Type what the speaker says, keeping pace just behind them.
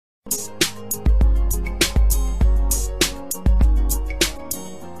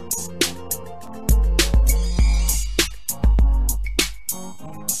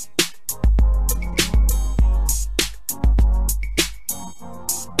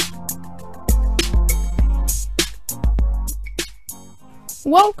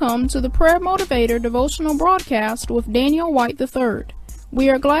Welcome to the Prayer Motivator Devotional broadcast with Daniel White III.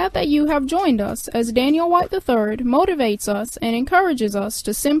 We are glad that you have joined us as Daniel White III motivates us and encourages us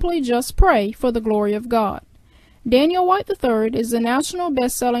to simply just pray for the glory of God. Daniel White III is the national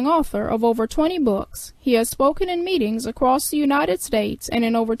best-selling author of over 20 books. He has spoken in meetings across the United States and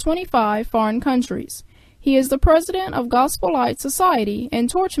in over 25 foreign countries. He is the president of Gospel Light Society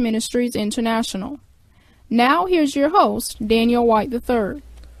and Torch Ministries International. Now here's your host, Daniel White III.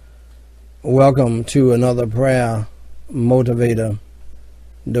 Welcome to another Prayer Motivator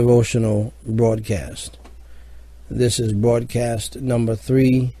Devotional broadcast. This is broadcast number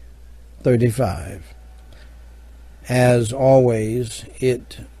 335. As always,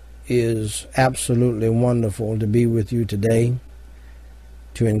 it is absolutely wonderful to be with you today,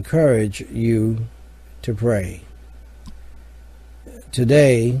 to encourage you to pray.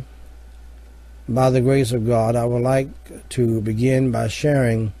 Today, by the grace of God, I would like to begin by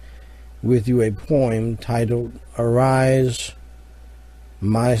sharing with you a poem titled, Arise,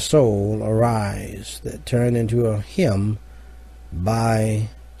 My Soul, Arise, that turned into a hymn by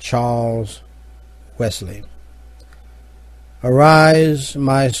Charles Wesley. Arise,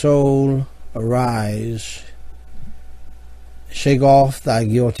 my soul, arise, shake off thy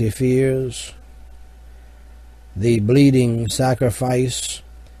guilty fears. The bleeding sacrifice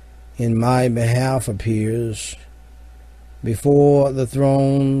in my behalf appears. Before the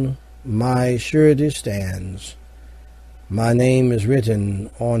throne my surety stands. My name is written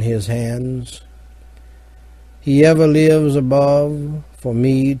on his hands. He ever lives above for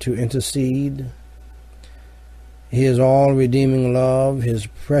me to intercede. His all-redeeming love, his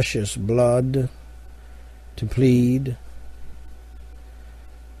precious blood to plead.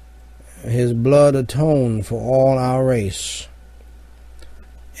 His blood atoned for all our race,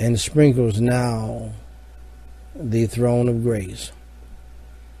 and sprinkles now the throne of grace.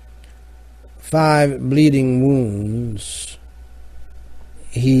 5 bleeding wounds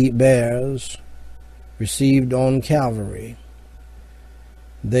he bears, received on Calvary.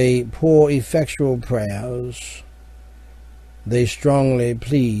 They pour effectual prayers, they strongly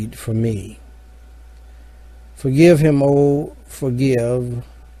plead for me. Forgive him, oh, forgive,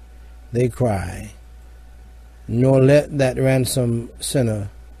 they cry, nor let that ransom sinner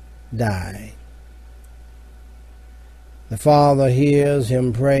die. The Father hears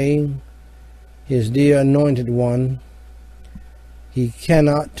him pray, his dear anointed one. He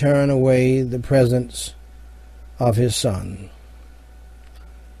cannot turn away the presence of his Son.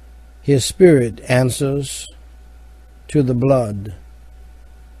 His Spirit answers to the blood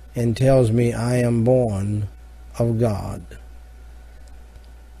and tells me I am born of God.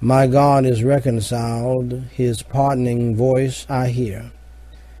 My God is reconciled, his pardoning voice I hear.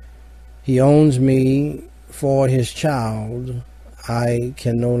 He owns me for his child, I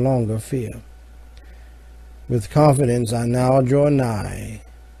can no longer fear. With confidence I now draw nigh,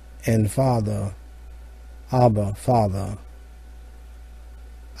 and Father, Abba, Father,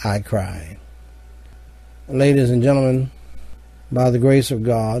 I cry. Ladies and gentlemen, by the grace of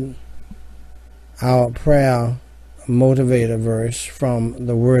God, our prayer motivator verse from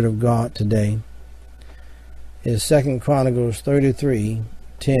the Word of God today is II Chronicles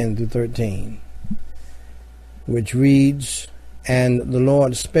 33:10-13, which reads, And the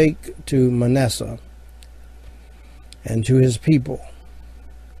Lord spake to Manasseh and to his people,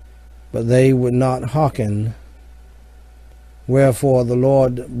 but they would not hearken. Wherefore the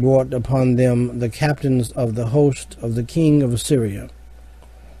Lord brought upon them the captains of the host of the king of Assyria,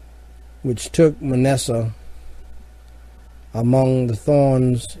 which took Manasseh among the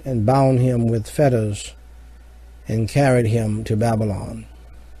thorns, and bound him with fetters, and carried him to Babylon.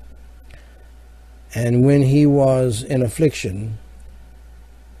 And when he was in affliction,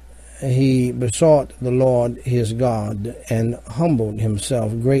 he besought the Lord his God, and humbled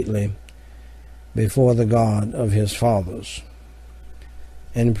himself greatly before the God of his fathers,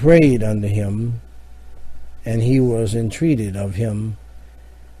 and prayed unto him, and he was intreated of him,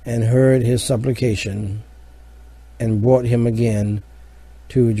 and heard his supplication, and brought him again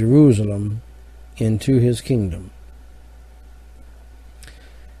to Jerusalem into his kingdom.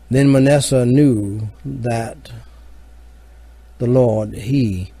 Then Manasseh knew that the Lord,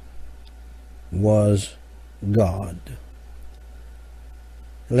 he was God.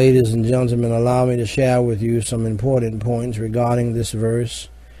 Ladies and gentlemen, allow me to share with you some important points regarding this verse,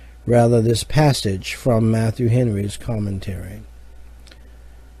 this passage from Matthew Henry's commentary.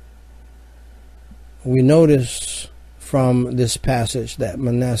 We notice from this passage that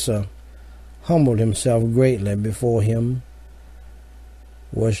Manasseh humbled himself greatly before him,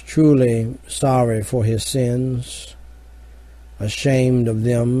 was truly sorry for his sins, ashamed of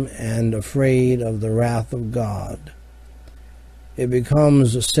them and afraid of the wrath of God. It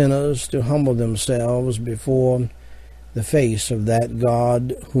becomes sinners to humble themselves before the face of that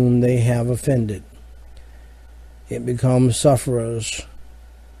God whom they have offended. It becomes sufferers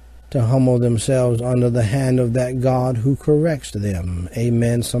to humble themselves under the hand of that God who corrects them.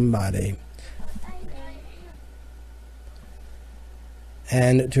 Amen, somebody.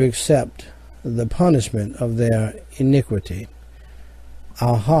 And to accept the punishment of their iniquity.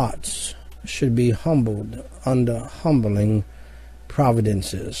 Our hearts should be humbled under humbling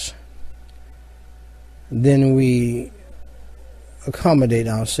providences. Then we accommodate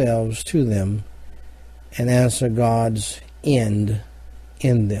ourselves to them and answer God's end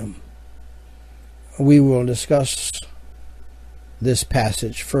in them. We will discuss this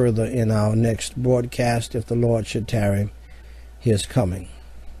passage further in our next broadcast if the Lord should tarry his coming.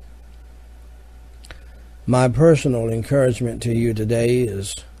 My personal encouragement to you today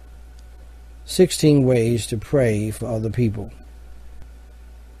is 16 ways to pray for other people.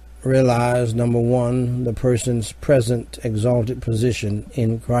 Realize, number one, the person's present exalted position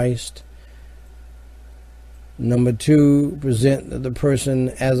in Christ. Number two, present the person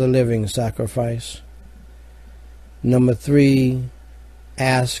as a living sacrifice. Number three,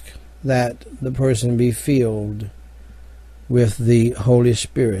 ask that the person be filled with the Holy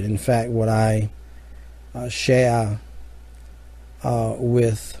Spirit. In fact, what I share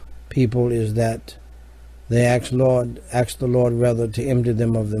with people is that they ask the Lord rather to empty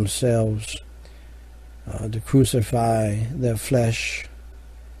them of themselves, to crucify their flesh,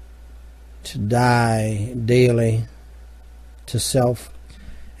 to die daily to self,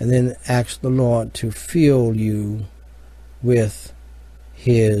 and then ask the Lord to fill you with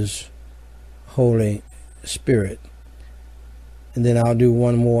his Holy Spirit. And then I'll do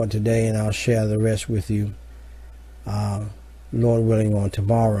one more today, and I'll share the rest with you, Lord willing, on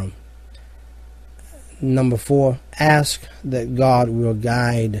tomorrow. Number four, ask that God will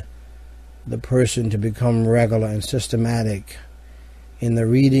guide the person to become regular and systematic in the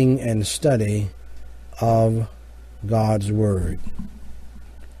reading and study of God's Word.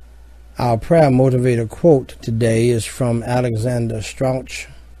 Our prayer motivator quote today is from Alexander Strauch.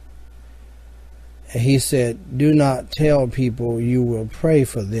 He said, "Do not tell people you will pray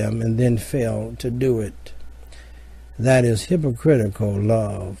for them and then fail to do it. That is hypocritical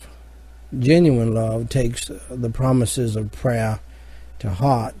love. Genuine love takes the promises of prayer to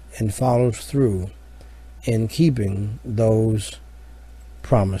heart and follows through in keeping those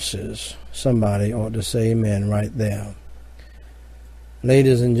promises." Somebody ought to say amen right there.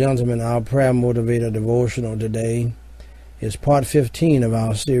 Ladies and gentlemen, our prayer motivator devotional today is part 15 of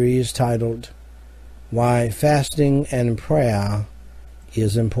our series titled Why Fasting and Prayer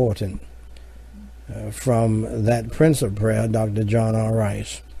is Important, from that Prince of Prayer, Dr. John R.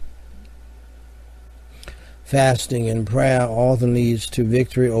 Rice. Fasting and prayer often leads to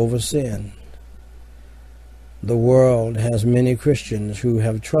victory over sin. The world has many Christians who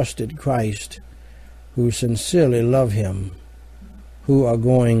have trusted Christ, who sincerely love him, who are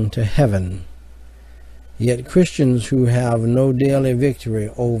going to heaven. Yet Christians who have no daily victory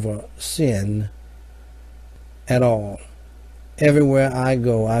over sin at all. Everywhere I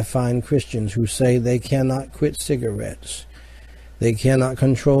go, I find Christians who say they cannot quit cigarettes. They cannot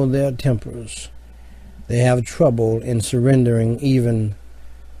control their tempers. They have trouble in surrendering even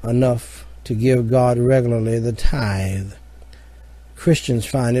enough to give God regularly the tithe. Christians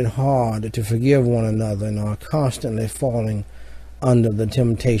find it hard to forgive one another and are constantly falling under the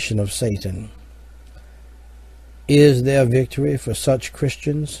temptation of Satan. Is there victory for such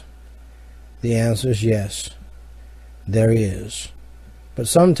Christians? The answer is yes, there is. But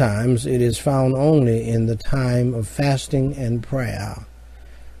sometimes it is found only in the time of fasting and prayer,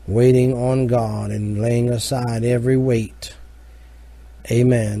 waiting on God and laying aside every weight,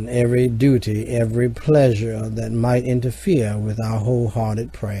 amen, every duty, every pleasure that might interfere with our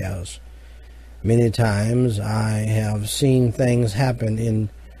wholehearted prayers. Many times I have seen things happen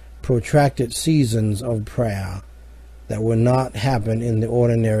in protracted seasons of prayer that would not happen in the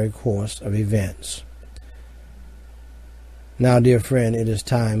ordinary course of events. Now, dear friend, it is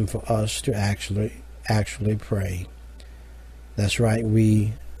time for us to actually pray. That's right,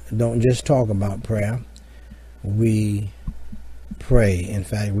 we don't just talk about prayer, we pray. In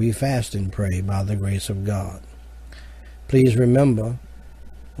fact, we fast and pray by the grace of God. Please remember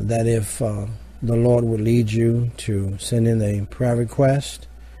that if the Lord would lead you to send in a prayer request,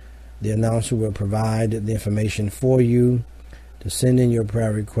 the announcer will provide the information for you to send in your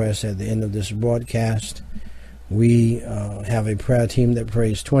prayer request at the end of this broadcast. We have a prayer team that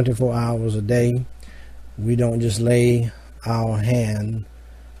prays 24 hours a day. We don't just lay our hand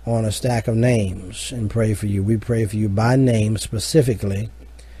on a stack of names and pray for you. We pray for you by name specifically.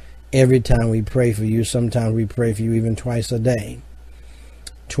 Every time we pray for you, sometimes we pray for you even twice a day,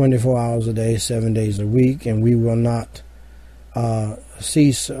 24 hours a day, 7 days a week, and we will not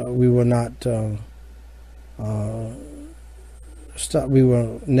cease. We will not stop. We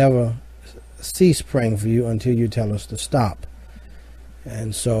will never cease praying for you until you tell us to stop.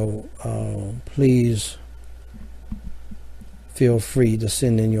 And so please feel free to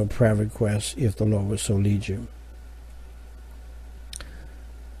send in your prayer requests if the Lord would so lead you.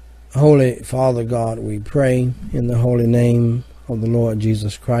 Holy Father God, we pray in the holy name of the Lord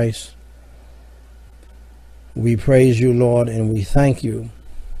Jesus Christ. We praise you, Lord, and we thank you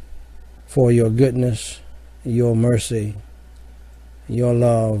for your goodness, your mercy, your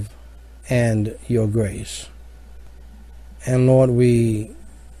love, and your grace. And Lord, we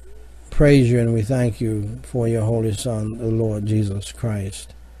praise you and we thank you for your Holy Son, the Lord Jesus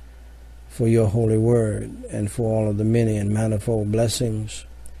Christ, for your holy word, and for all of the many and manifold blessings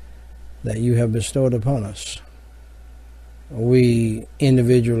that you have bestowed upon us. We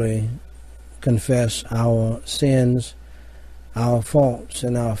individually confess our sins, our faults,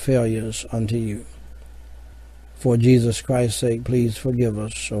 and our failures unto you. For Jesus Christ's sake, please forgive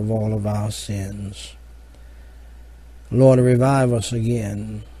us of all of our sins. Lord, revive us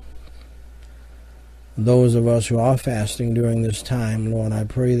again. Those of us who are fasting during this time, Lord, I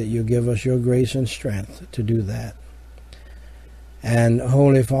pray that you give us your grace and strength to do that. And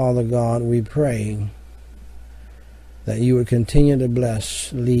Holy Father God, we pray that you would continue to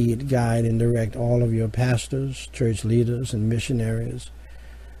bless, lead, guide, and direct all of your pastors, church leaders, and missionaries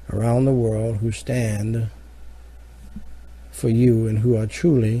around the world who stand for you and who are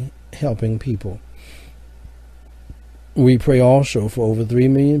truly helping people. We pray also for over 3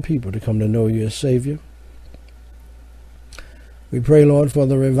 million people to come to know you as Savior. We pray, Lord, for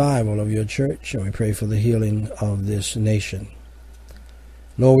the revival of your church, and we pray for the healing of this nation.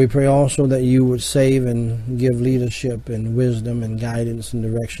 Lord, we pray also that you would save and give leadership and wisdom and guidance and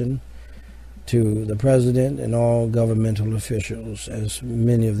direction to the president and all governmental officials, as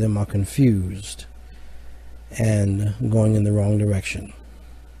many of them are confused and going in the wrong direction.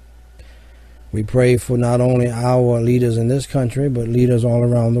 We pray for not only our leaders in this country, but leaders all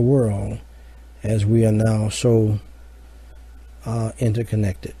around the world, as we are now so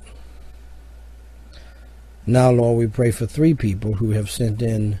interconnected. Now, Lord, we pray for 3 people who have sent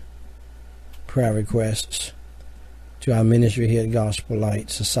in prayer requests to our ministry here at Gospel Light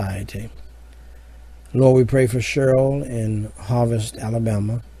Society. Lord, we pray for Cheryl in Harvest,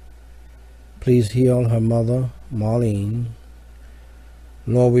 Alabama. Please heal her mother, Marlene.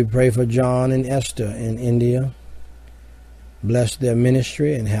 Lord, we pray for John and Esther in India. Bless their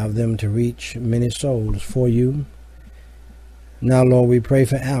ministry and have them to reach many souls for you. Now, Lord, we pray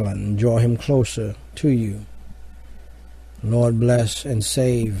for Alan. Draw him closer to you. Lord, bless and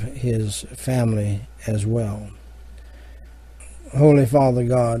save his family as well. Holy Father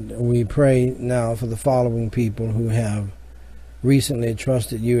God, we pray now for the following people who have recently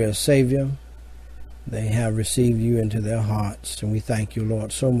trusted you as Savior. They have received you into their hearts, and we thank you,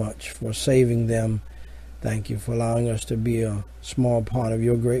 Lord, so much for saving them. Thank you for allowing us to be a small part of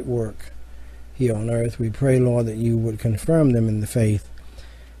your great work here on earth. We pray, Lord, that you would confirm them in the faith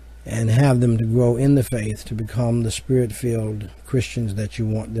and have them to grow in the faith to become the Spirit-filled Christians that you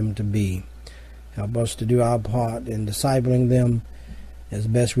want them to be. Help us to do our part in discipling them as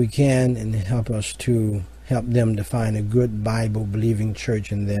best we can, and help us to help them to find a good Bible-believing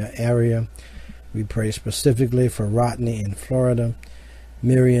church in their area. We pray specifically for Rodney in Florida,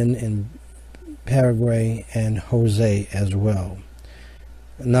 Miriam in Paraguay, and Jose as well.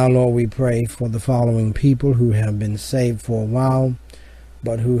 Now, Lord, we pray for the following people who have been saved for a while,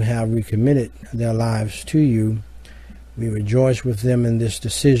 but who have recommitted their lives to you. We rejoice with them in this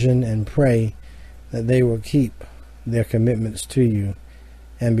decision and pray that they will keep their commitments to you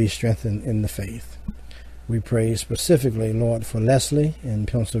and be strengthened in the faith. We pray specifically, Lord, for Leslie in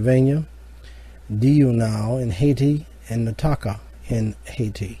Pennsylvania, Diu now in Haiti, and Nataka in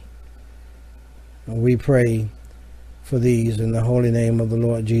Haiti. We pray for these in the holy name of the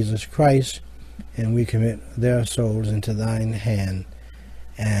Lord Jesus Christ, and we commit their souls into thine hand.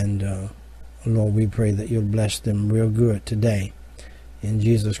 And Lord, we pray that you'll bless them real good today. In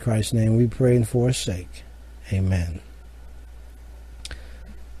Jesus Christ's name we pray and for his sake. Amen.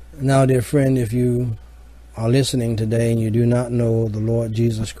 Now, dear friend, if you are listening today and you do not know the Lord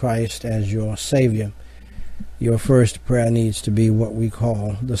Jesus Christ as your Savior, your first prayer needs to be what we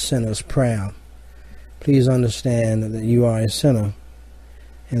call the sinner's prayer. Please understand that you are a sinner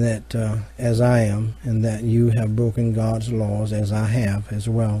and that as I am, and that you have broken God's laws as I have as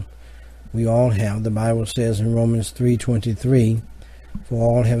well. We all have. The Bible says in Romans 3:23, for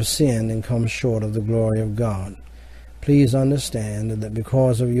all have sinned and come short of the glory of God. Please understand that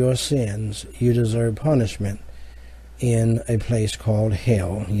because of your sins, you deserve punishment in a place called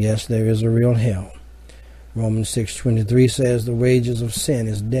hell. Yes, there is a real hell. Romans 6:23 says the wages of sin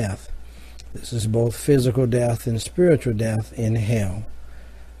is death. This is both physical death and spiritual death in hell.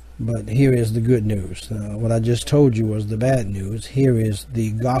 But here is the good news. What I just told you was the bad news. Here is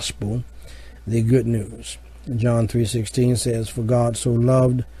the gospel, the good news. John 3:16 says, for God so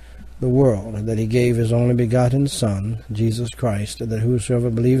loved the world that he gave his only begotten Son, Jesus Christ, that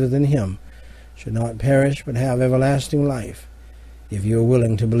whosoever believeth in him should not perish but have everlasting life. If you are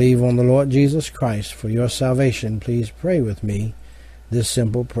willing to believe on the Lord Jesus Christ for your salvation, please pray with me this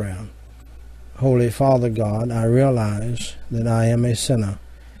simple prayer. Holy Father God, I realize that I am a sinner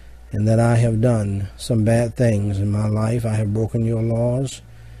and that I have done some bad things in my life. I have broken your laws.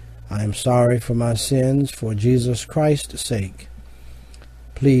 I am sorry for my sins for Jesus Christ's sake.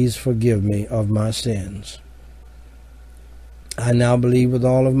 Please forgive me of my sins. I now believe with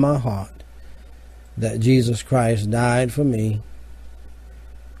all of my heart that Jesus Christ died for me,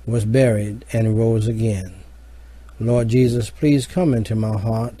 was buried, and rose again. Lord Jesus, please come into my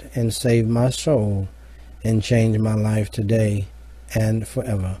heart and save my soul and change my life today and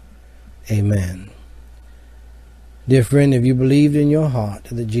forever. Amen. Dear friend, if you believed in your heart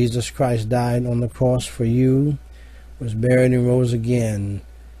that Jesus Christ died on the cross for you, was buried, and rose again,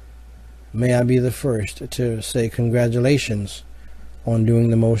 may I be the first to say congratulations on doing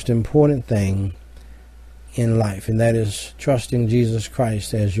the most important thing in life, and that is trusting Jesus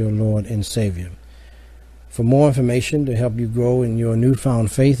Christ as your Lord and Savior. For more information to help you grow in your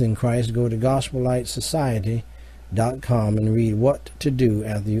newfound faith in Christ, go to gospellightsociety.com and read what to do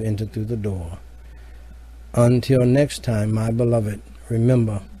after you enter through the door. Until next time, my beloved,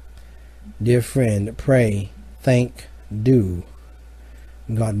 remember, dear friend, pray, think, do.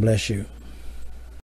 God bless you.